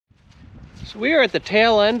So we are at the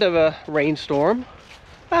tail end of a rainstorm,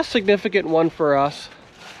 a significant one for us.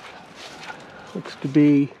 Looks to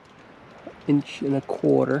be 1.25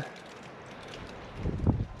 inches.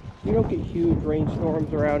 We don't get huge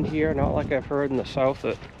rainstorms around here, not like I've heard in the south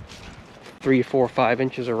that 3, 4, 5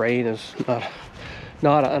 inches of rain is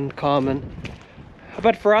not uncommon.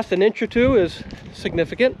 But for us, 1 inch or 2 is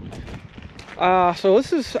significant. So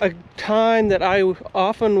this is a time that I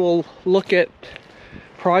often will look at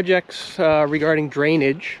projects regarding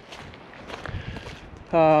drainage.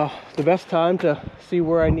 The best time to see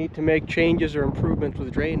where I need to make changes or improvements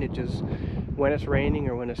with drainage is when it's raining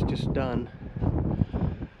or when it's just done.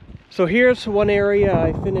 So here's one area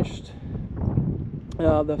I finished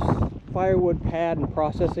the firewood pad and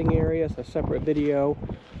processing area. It's a separate video.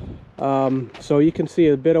 So you can see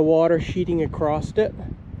a bit of water sheeting across it,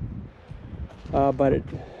 but it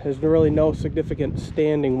has really no significant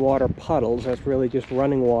standing water puddles. That's really just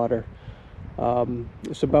running water.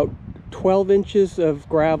 It's about 12 inches of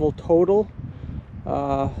gravel total,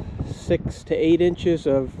 6 to 8 inches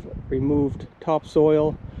of removed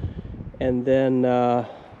topsoil, and then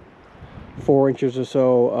 4 inches or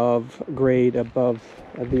so of grade above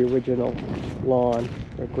the original lawn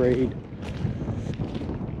or grade.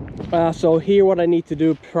 So here what I need to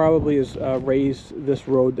do probably is raise this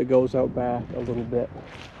road that goes out back a little bit.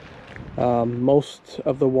 Most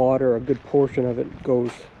of the water, a good portion of it,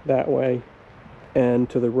 goes that way and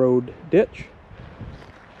to the road ditch,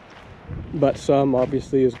 but some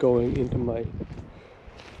obviously is going into my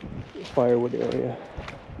firewood area.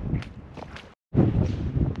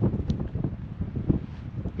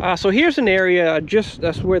 So here's an area,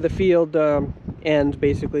 that's where the field ends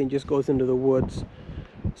basically and just goes into the woods.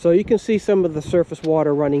 So you can see some of the surface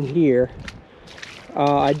water running here.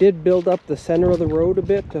 I did build up the center of the road a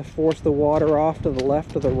bit to force the water off to the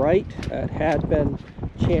left or the right. It had been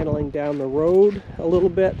channeling down the road a little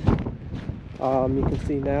bit. You can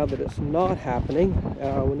see now that it's not happening.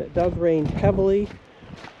 When it does rain heavily,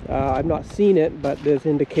 I've not seen it, but there's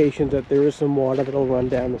indications that there is some water that'll run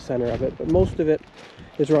down the center of it. But most of it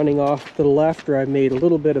is running off to the left, where I've made a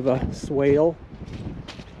little bit of a swale.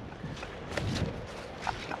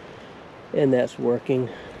 And that's working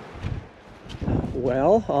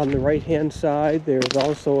well. On the right hand side there's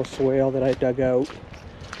also a swale that I dug out,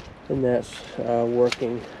 and that's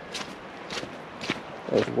working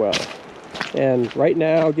as well. And right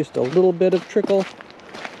now just a little bit of trickle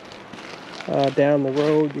down the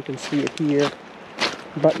road. You can see it here,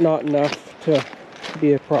 but not enough to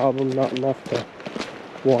be a problem, not enough to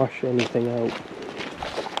wash anything out.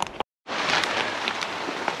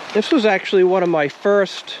 This was actually one of my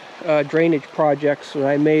first drainage projects when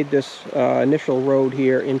I made this initial road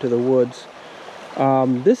here into the woods.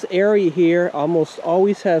 This area here almost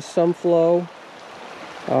always has some flow,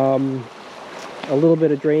 a little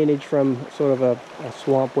bit of drainage from sort of a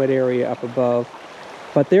swamp wet area up above,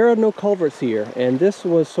 but there are no culverts here, and this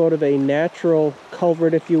was sort of a natural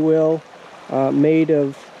culvert, if you will, made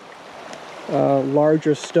of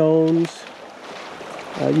larger stones.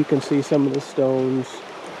 You can see some of the stones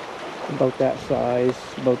about that size,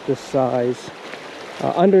 about this size,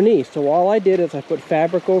 underneath. So all I did is I put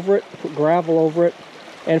fabric over it, put gravel over it,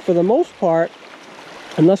 and for the most part,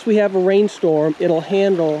 unless we have a rainstorm, it'll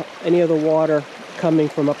handle any of the water coming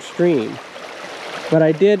from upstream. But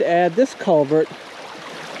I did add this culvert,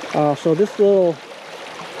 so this little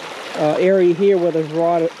area here where the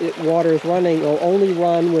water is running will only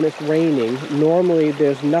run when it's raining. Normally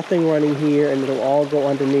there's nothing running here, and it'll all go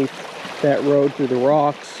underneath that road through the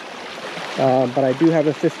rocks. But I do have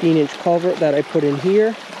a 15-inch culvert that I put in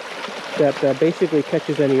here that basically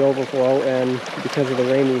catches any overflow, and because of the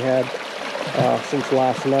rain we had since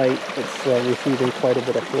last night, it's receiving quite a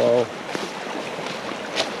bit of flow.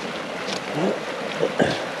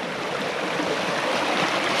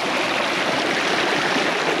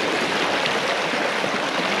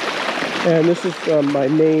 And this is my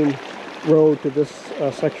main road to this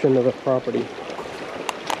section of the property.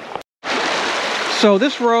 So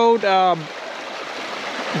this road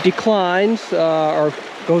declines or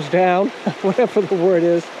goes down, whatever the word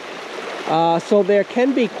is. So there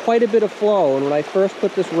can be quite a bit of flow. And when I first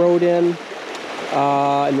put this road in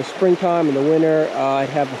the springtime, in the winter, I'd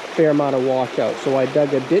have a fair amount of washout. So I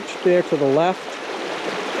dug a ditch there to the left.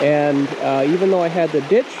 And even though I had the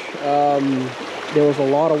ditch, there was a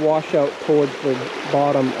lot of washout towards the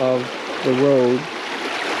bottom of the road.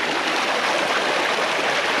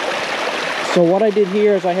 So what I did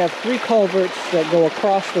here is I have 3 culverts that go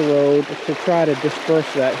across the road to try to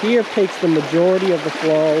disperse that. Here takes the majority of the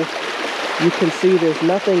flow. You can see there's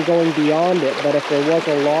nothing going beyond it, but if there was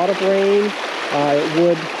a lot of rain, it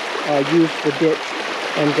would use the ditch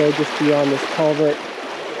and go just beyond this culvert.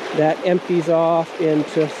 That empties off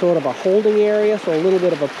into sort of a holding area, so a little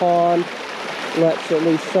bit of a pond. Lets at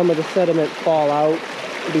least some of the sediment fall out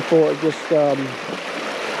before it just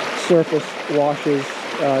surface washes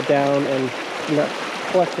down and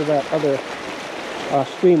collects that other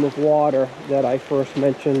stream of water that I first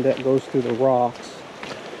mentioned that goes through the rocks.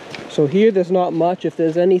 So here there's not much. If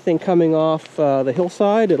there's anything coming off the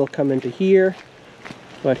hillside, it'll come into here.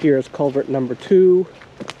 But here is culvert number 2.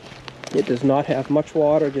 It does not have much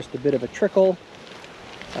water, just a bit of a trickle.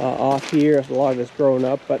 Off here, a lot of it's grown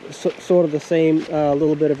up, but sort of the same,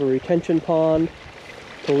 little bit of a retention pond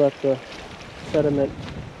to let the sediment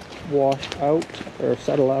wash out or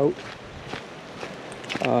settle out.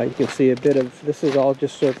 You can see a bit of, this is all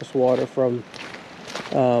just surface water from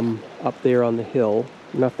up there on the hill.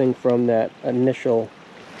 Nothing from that initial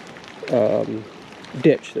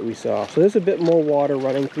ditch that we saw. So there's a bit more water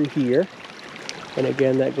running through here. And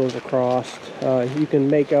again, that goes across. You can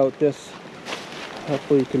make out this,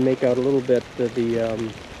 hopefully you can make out a little bit of the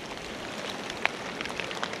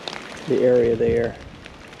area there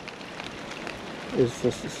is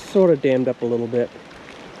sort of dammed up a little bit.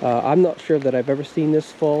 I'm not sure that I've ever seen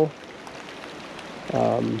this full,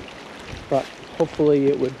 but hopefully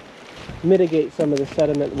it would mitigate some of the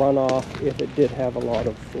sediment runoff if it did have a lot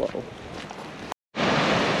of flow.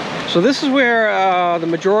 So this is where the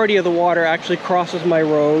majority of the water actually crosses my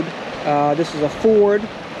road. This is a ford.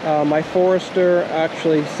 My forester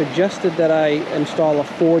actually suggested that I install a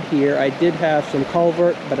ford here. I did have some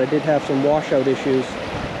culvert, but I did have some washout issues.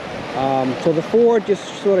 So the ford just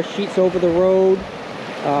sort of sheets over the road.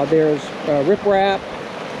 There's riprap,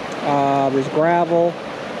 there's gravel,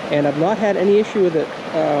 and I've not had any issue with it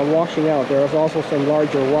washing out. There is also some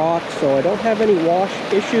larger rocks, so I don't have any wash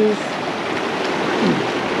issues.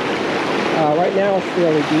 Right now it's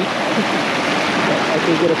fairly deep. I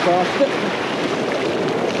can get across it.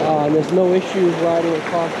 And there's no issues riding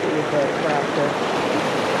across it with a tractor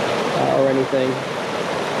or anything.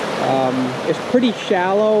 It's pretty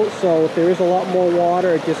shallow, so if there is a lot more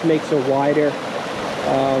water, it just makes a wider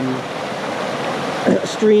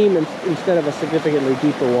stream instead of a significantly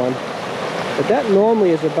deeper one. But that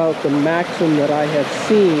normally is about the maximum that I have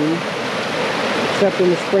seen, except in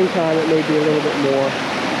the springtime it may be a little bit more.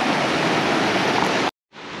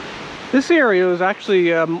 This area is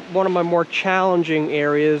actually one of my more challenging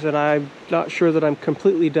areas, and I'm not sure that I'm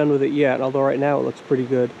completely done with it yet, although right now it looks pretty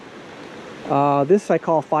good. This I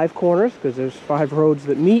call 5 corners because there's 5 roads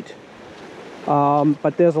that meet,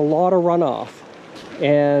 but there's a lot of runoff,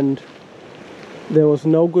 and there was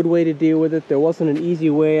no good way to deal with it. There wasn't an easy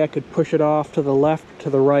way I could push it off to the left, to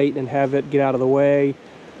the right, and have it get out of the way.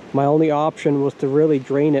 My only option was to really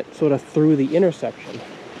drain it sort of through the intersection.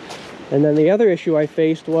 And then the other issue I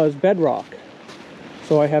faced was bedrock.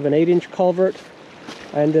 So I have an 8-inch culvert.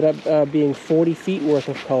 I ended up being 40 feet worth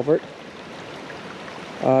of culvert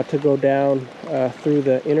to go down through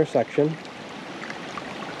the intersection.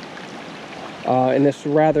 And it's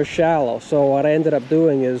rather shallow. So what I ended up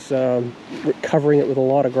doing is covering it with a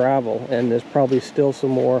lot of gravel. And there's probably still some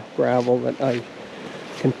more gravel that I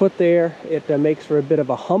can put there. It makes for a bit of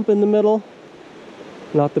a hump in the middle.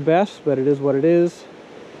 Not the best, but it is what it is.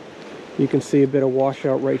 You can see a bit of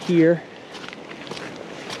washout right here.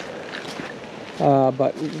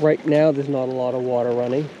 But right now there's not a lot of water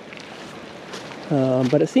running.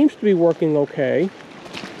 But it seems to be working okay.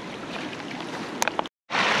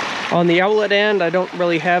 On the outlet end, I don't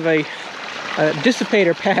really have a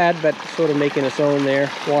dissipator pad, but sort of making its own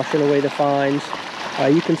there, washing away the fines.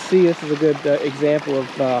 You can see this is a good example of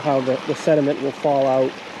how the sediment will fall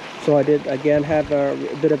out. So I did, again, have a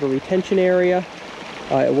bit of a retention area.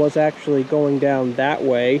 It was actually going down that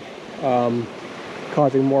way,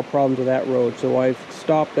 causing more problems with that road. So I've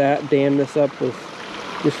stopped that, dammed this up with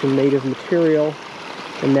just some native material,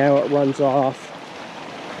 and now it runs off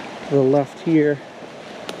to the left here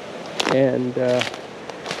and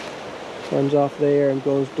runs off there and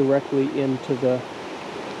goes directly into the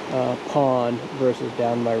pond versus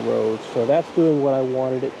down my road. So that's doing what I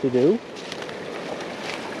wanted it to do.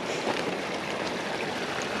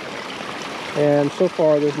 And so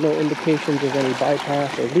far there's no indications of any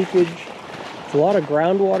bypass or leakage. There's a lot of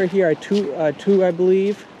groundwater here, two I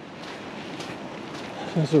believe.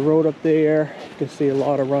 There's a road up there. You can see a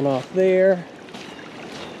lot of runoff there.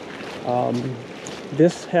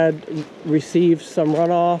 This had received some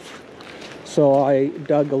runoff, so I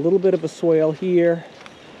dug a little bit of a swale here.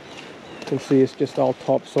 You can see it's just all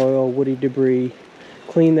topsoil, woody debris.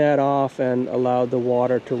 Cleaned that off and allowed the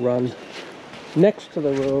water to run next to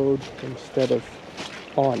the road instead of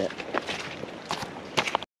on it.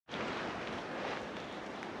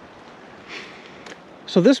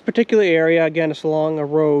 So this particular area, again, it's along a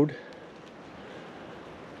road,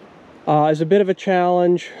 is a bit of a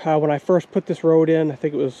challenge. When I first put this road in, I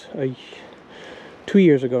think it was 2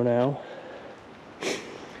 years ago now,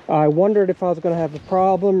 I wondered if I was going to have a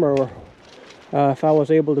problem, or if I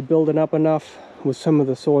was able to build it up enough with some of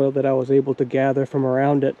the soil that I was able to gather from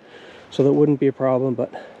around it so that it wouldn't be a problem,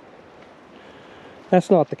 but that's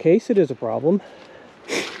not the case. It is a problem.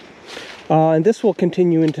 And this will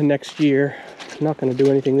continue into next year. I'm not going to do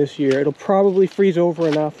anything this year. It'll probably freeze over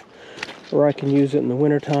enough where I can use it in the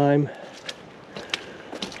winter time.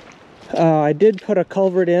 I did put a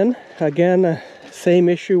culvert in. Again, same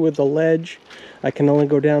issue with the ledge. I can only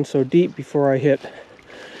go down so deep before I hit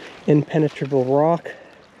impenetrable rock.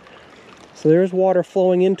 So there's water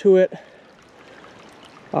flowing into it.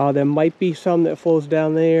 There might be some that flows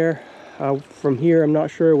down there. From here, I'm not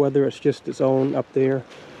sure whether it's just its own up there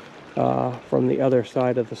from the other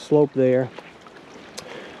side of the slope there.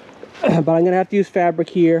 But I'm going to have to use fabric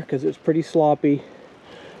here because it's pretty sloppy.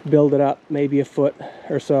 Build it up maybe a foot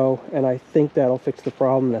or so, and I think that'll fix the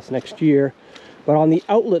problem. That's next year. But on the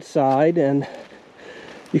outlet side, and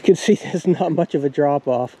you can see there's not much of a drop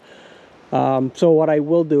off. So what I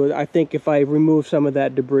will do is, I think if I remove some of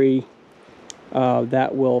that debris,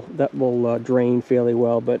 that will drain fairly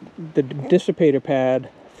well. But the dissipator pad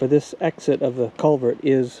for this exit of the culvert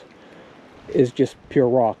is just pure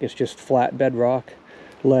rock. It's just flat bedrock,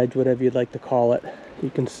 ledge, whatever you'd like to call it.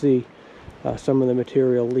 You can see some of the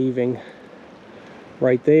material leaving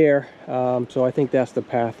right there. So I think that's the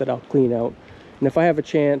path that I'll clean out. And if I have a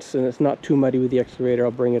chance and it's not too muddy with the excavator,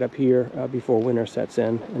 I'll bring it up here before winter sets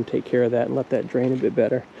in and take care of that and let that drain a bit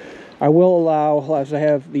better. I will allow, as I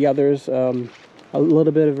have the others, a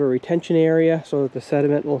little bit of a retention area so that the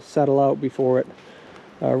sediment will settle out before it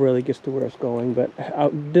really gets to where it's going. But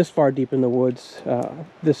out this far deep in the woods,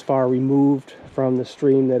 this far removed from the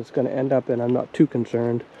stream that it's going to end up in, I'm not too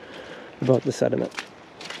concerned about the sediment.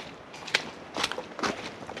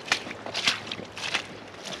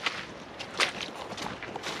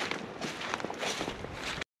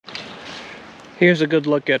 Here's a good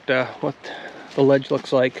look at what the ledge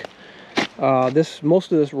looks like.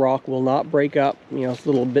 Most of this rock will not break up. You know,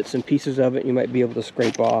 little bits and pieces of it you might be able to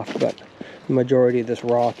scrape off, but the majority of this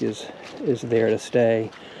rock is there to stay.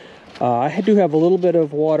 I do have a little bit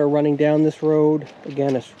of water running down this road.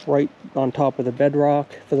 Again, it's right on top of the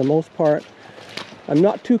bedrock for the most part. I'm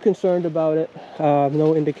not too concerned about it.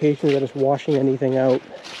 No indication that it's washing anything out.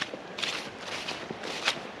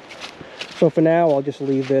 So for now, I'll just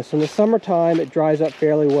leave this. In the summertime, it dries up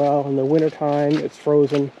fairly well. In the wintertime, it's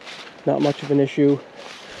frozen. Not much of an issue.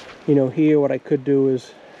 You know, here what I could do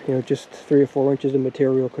is, you know, just 3 or 4 inches of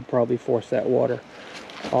material could probably force that water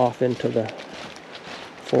off into the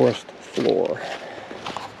forest floor.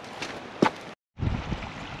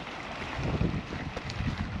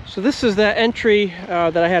 So this is that entry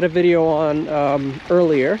that I had a video on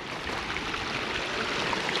earlier.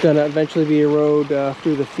 It's going to eventually be a road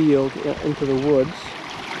through the field into the woods.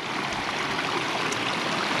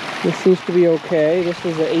 This seems to be okay. This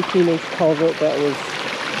is an 18-inch culvert that was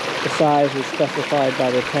the size was specified by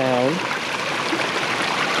the town.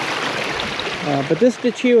 But this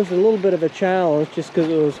ditch here was a little bit of a challenge just because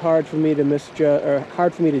it was hard for me to misjudge, or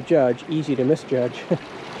hard for me to judge, easy to misjudge,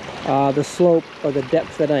 the slope or the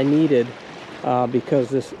depth that I needed, because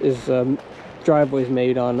this is driveway's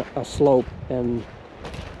made on a slope, and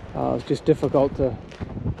it's just difficult to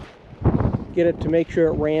get it to make sure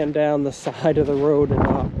it ran down the side of the road and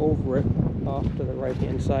not over it off to the right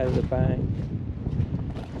hand side of the bank.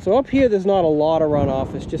 So up here there's not a lot of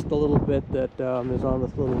runoff, it's just a little bit that is on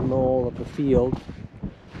this little knoll of the field.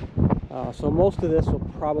 So most of this will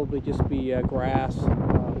probably just be grass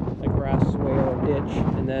swale or ditch,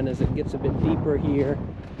 and then as it gets a bit deeper here,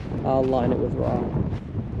 I'll line it with rock.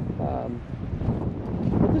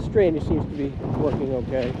 But this drainage seems to be working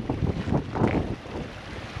okay.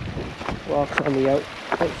 Rocks on the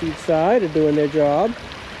outfeed side are doing their job,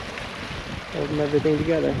 holding everything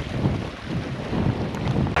together.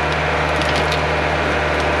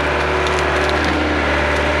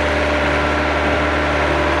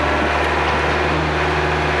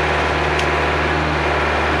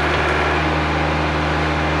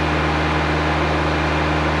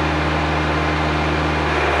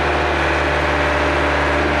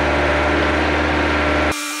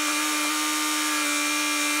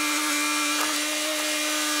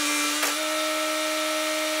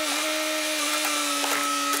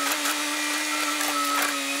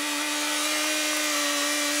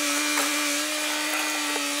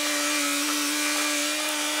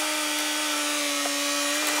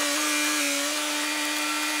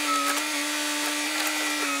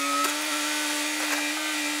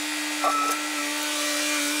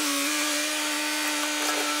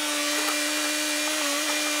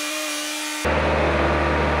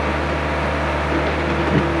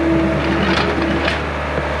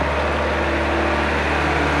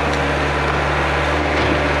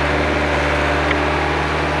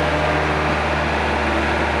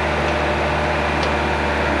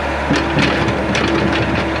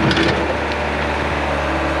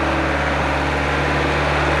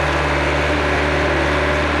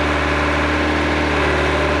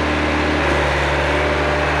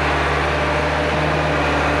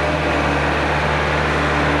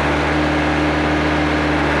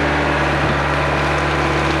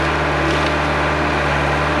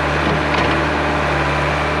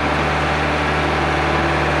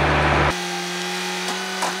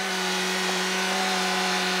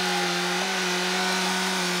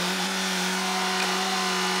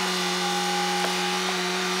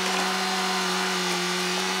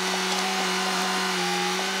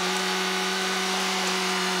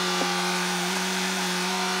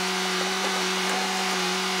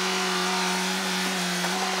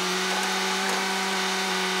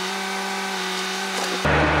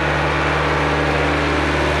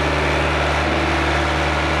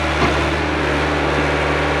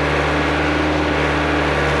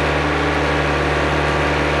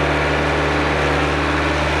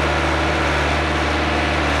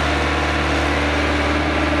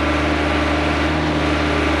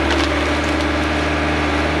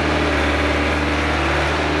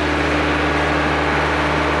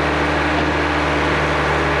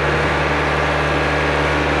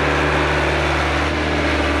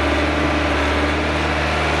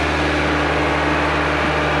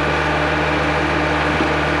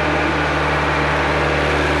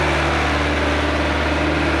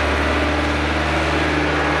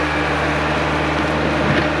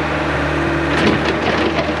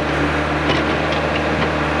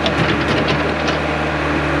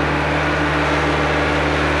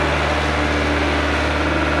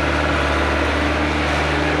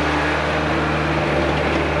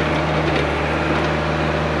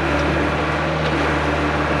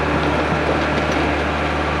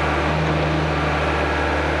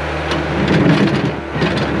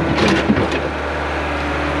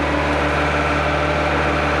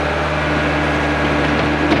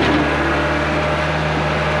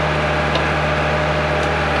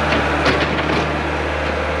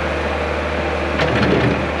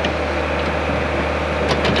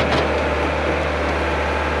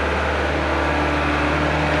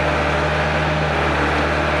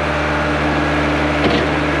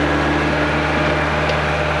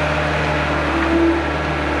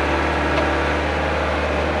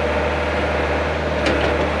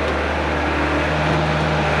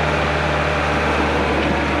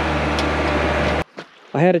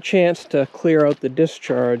 had a chance to clear out the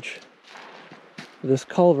discharge. This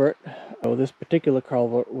culvert, this particular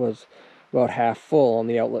culvert was about half full on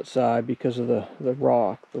the outlet side because of the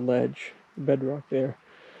rock, the ledge, bedrock there.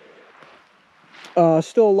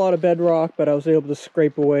 Still a lot of bedrock, but I was able to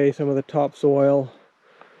scrape away some of the topsoil,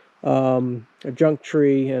 a junk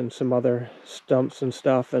tree and some other stumps and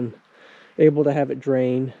stuff, and able to have it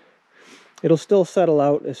drain. It'll still settle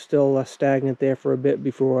out. It's still stagnant there for a bit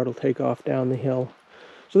before it'll take off down the hill.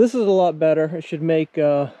 So this is a lot better. It should make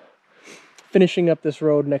finishing up this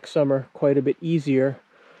road next summer quite a bit easier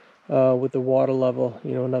with the water level,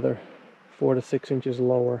 you know, another 4 to 6 inches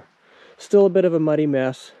lower. Still a bit of a muddy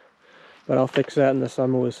mess, but I'll fix that in the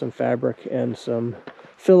summer with some fabric and some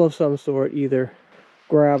fill of some sort, either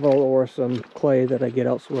gravel or some clay that I get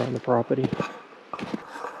elsewhere on the property.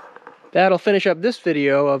 That'll finish up this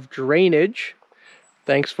video of drainage.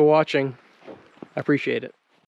 Thanks for watching. I appreciate it.